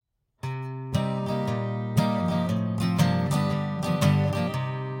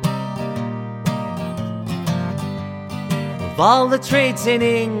all the trades in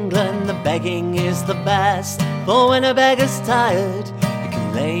England, the begging is the best. For when a beggar's tired, you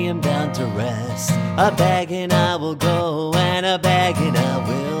can lay him down to rest. A begging I will go, and a begging I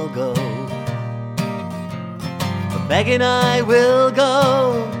will go. A begging I will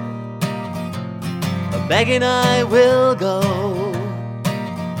go. A begging I will go.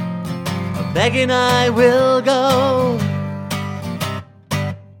 A begging I will go.